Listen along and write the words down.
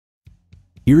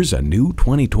Here's a new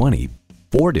 2020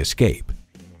 Ford Escape.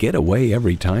 Get away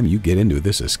every time you get into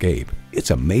this Escape.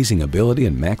 Its amazing ability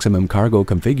and maximum cargo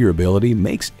configurability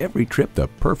makes every trip the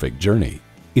perfect journey.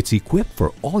 It's equipped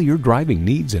for all your driving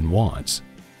needs and wants.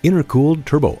 Intercooled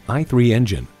turbo i3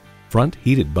 engine, front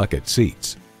heated bucket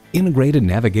seats, integrated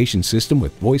navigation system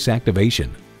with voice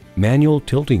activation, manual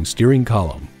tilting steering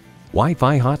column,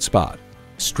 Wi-Fi hotspot,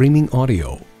 streaming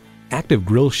audio, active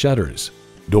grille shutters,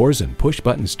 doors and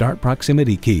push-button start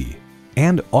proximity key,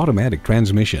 and automatic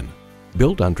transmission.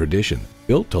 Built on tradition,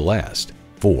 built to last.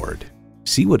 Ford.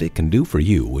 See what it can do for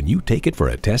you when you take it for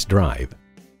a test drive.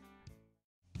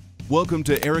 Welcome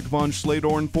to Eric von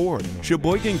Schledorn Ford,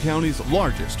 Sheboygan County's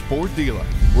largest Ford dealer.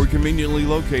 We're conveniently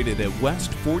located at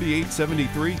West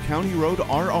 4873 County Road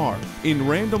RR in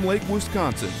Random Lake,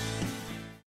 Wisconsin.